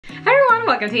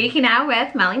welcome to Geeking Now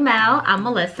with MellyMel. I'm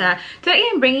Melissa. Today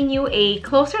I'm bringing you a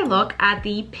closer look at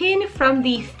the pin from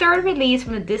the third release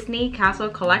from the Disney Castle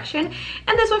collection,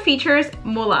 and this one features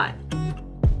Mulan.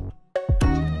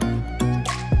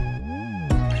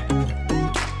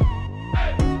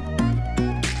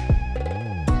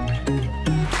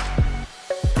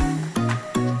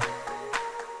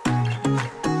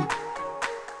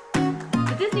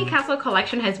 Castle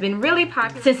collection has been really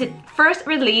popular since it first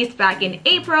released back in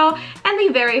April, and the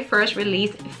very first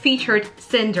release featured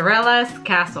Cinderella's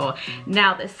castle.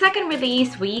 Now the second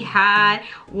release we had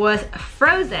was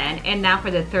Frozen, and now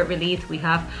for the third release we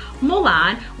have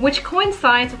Mulan, which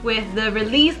coincides with the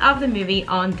release of the movie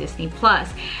on Disney+.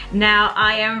 Now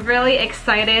I am really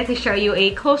excited to show you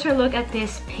a closer look at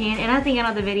this pin, and at the end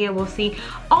of the video we'll see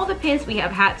all the pins we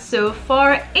have had so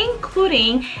far,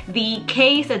 including the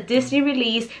case that Disney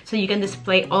released so you can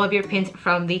display all of your pins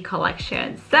from the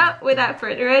collection. So without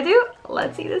further ado,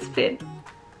 let's see this pin.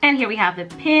 And here we have the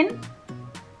pin.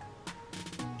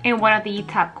 In one of the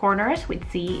top corners we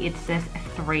see it says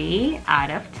 3 out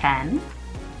of 10.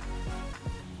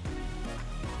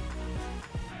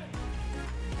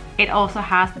 It also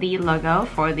has the logo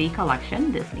for the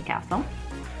collection, Disney Castle.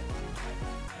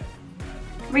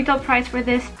 Retail price for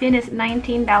this pin is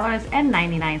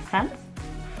 $19.99.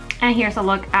 And here's a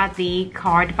look at the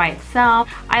card by itself.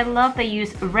 I love they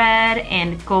use red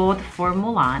and gold for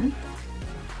Mulan.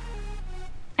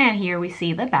 And here we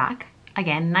see the back.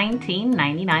 Again,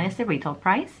 $19.99 is the retail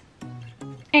price.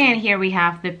 And here we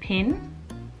have the pin.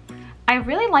 I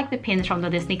really like the pins from the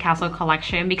Disney Castle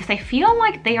collection because I feel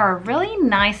like they are a really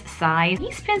nice size.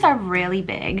 These pins are really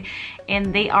big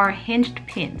and they are hinged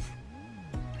pins.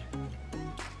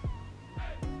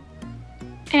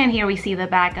 And here we see the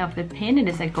back of the pin. It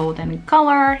is a golden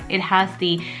color. It has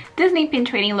the Disney Pin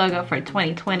Trading logo for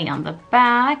 2020 on the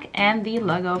back and the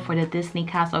logo for the Disney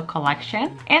Castle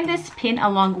collection. And this pin,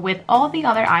 along with all the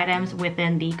other items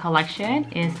within the collection,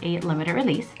 is a limited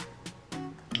release.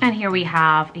 And here we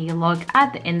have a look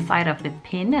at the inside of the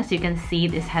pin. As you can see,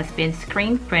 this has been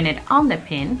screen printed on the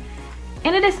pin.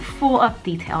 And it is full of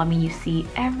detail. I mean, you see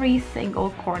every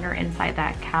single corner inside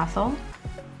that castle.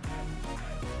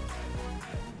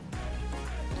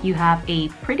 You have a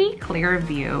pretty clear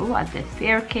view at the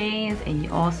staircase, and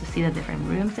you also see the different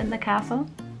rooms in the castle.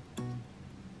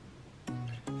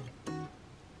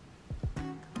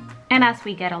 And as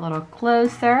we get a little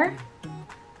closer,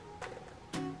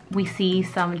 we see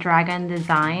some dragon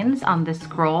designs on the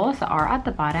scrolls that are at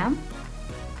the bottom.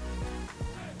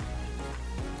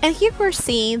 And here we're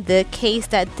seeing the case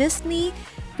that Disney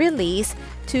released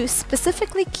to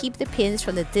specifically keep the pins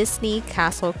from the Disney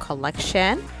Castle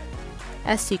collection.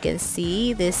 As you can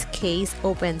see, this case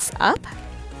opens up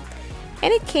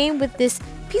and it came with this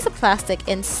piece of plastic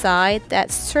inside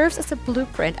that serves as a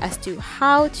blueprint as to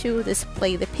how to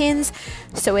display the pins.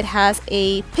 So it has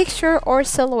a picture or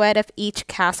silhouette of each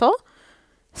castle.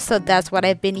 So that's what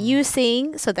I've been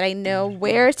using so that I know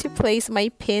where to place my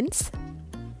pins.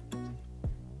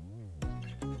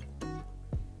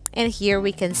 And here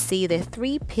we can see the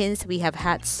 3 pins we have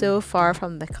had so far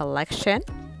from the collection.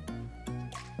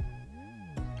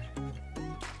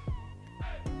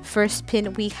 First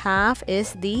pin we have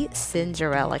is the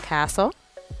Cinderella castle.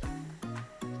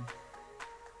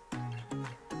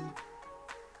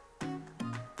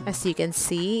 As you can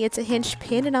see, it's a hinged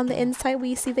pin, and on the inside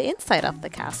we see the inside of the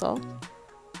castle.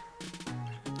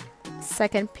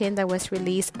 Second pin that was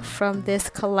released from this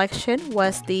collection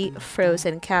was the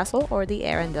Frozen castle, or the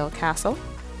Arendelle castle.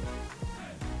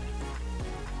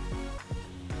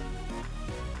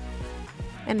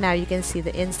 And now you can see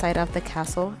the inside of the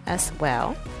castle as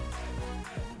well.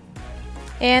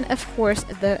 And of course,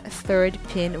 the third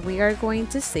pin we are going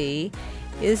to see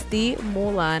is the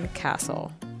Mulan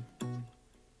castle.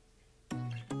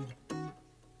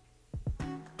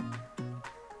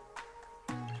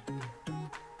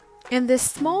 And this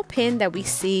small pin that we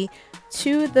see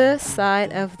to the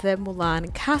side of the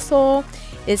Mulan castle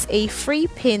is a free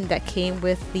pin that came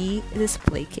with the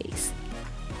display case.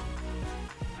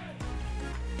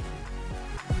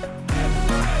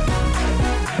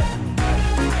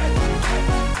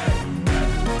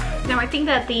 Now I think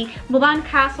that the Mulan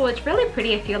castle is really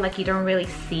pretty. I feel like you don't really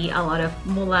see a lot of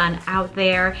Mulan out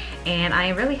there, and I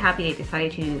am really happy they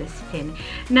decided to do this pin.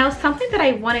 Now something that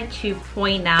I wanted to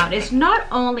point out is not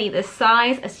only the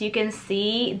size. As you can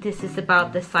see, this is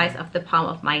about the size of the palm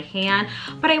of my hand,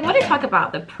 but I want to talk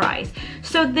about the price.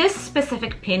 So this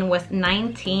specific pin was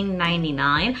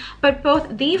 $19.99, but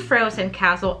both the Frozen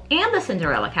castle and the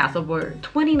Cinderella castle were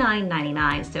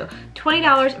 $29.99, so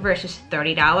 $20 versus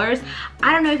 $30.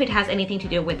 I don't know if it has anything anything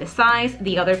to do with the size.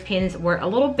 The other pins were a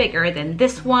little bigger than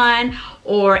this one,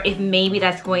 or if maybe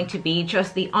that's going to be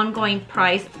just the ongoing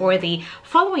price for the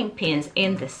following pins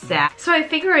in the set. So I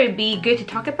figure it'd be good to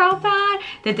talk about that.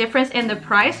 The difference in the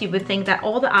price, you would think that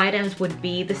all the items would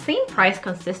be the same price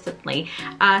consistently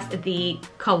as the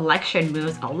collection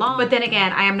moves along. But then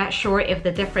again, I am not sure if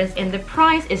the difference in the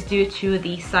price is due to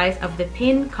the size of the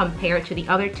pin compared to the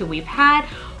other two we've had,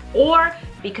 or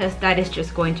because that is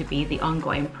just going to be the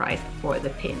ongoing price for the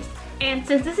pins. And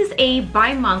since this is a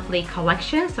bi-monthly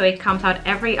collection, so it comes out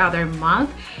every other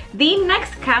month, the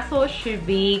next castle should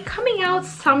be coming out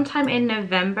sometime in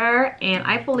November, and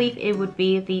I believe it would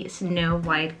be the Snow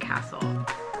White castle.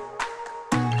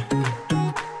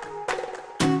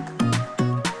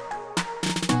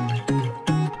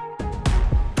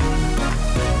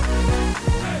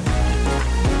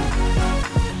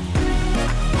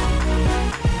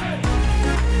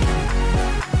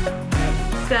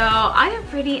 So I am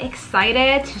pretty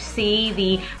excited to see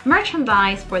the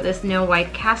merchandise for the Snow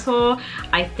White castle.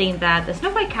 I think that the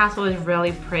Snow White castle is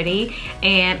really pretty,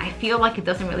 and I feel like it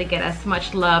doesn't really get as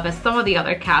much love as some of the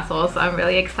other castles. So I'm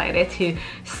really excited to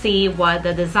see what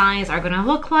the designs are gonna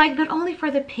look like, not only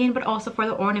for the pin but also for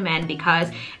the ornament, because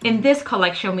in this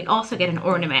collection we also get an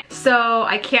ornament. So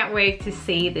I can't wait to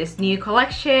see this new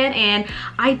collection, and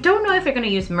I don't know if they're gonna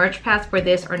use merch pass for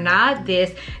this or not.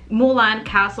 This Mulan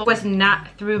castle was not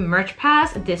through merch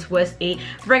pass. This was a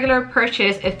regular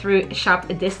purchase through Shop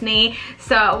Disney.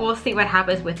 So we'll see what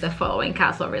happens with the following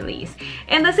castle release.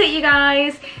 And that's it, you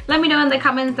guys. Let me know in the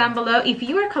comments down below if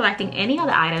you are collecting any of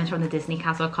the items from the Disney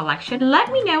Castle collection.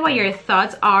 Let me know what your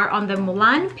thoughts are on the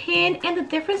Mulan pin and the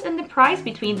difference in the price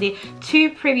between the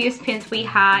two previous pins we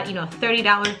had, you know,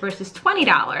 $30 versus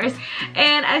 $20.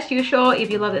 And as usual,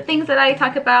 if you love the things that I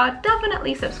talk about,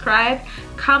 definitely subscribe,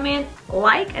 comment,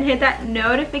 like, and hit that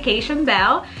notification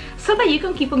bell so that you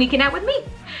can keep on geeking out with me.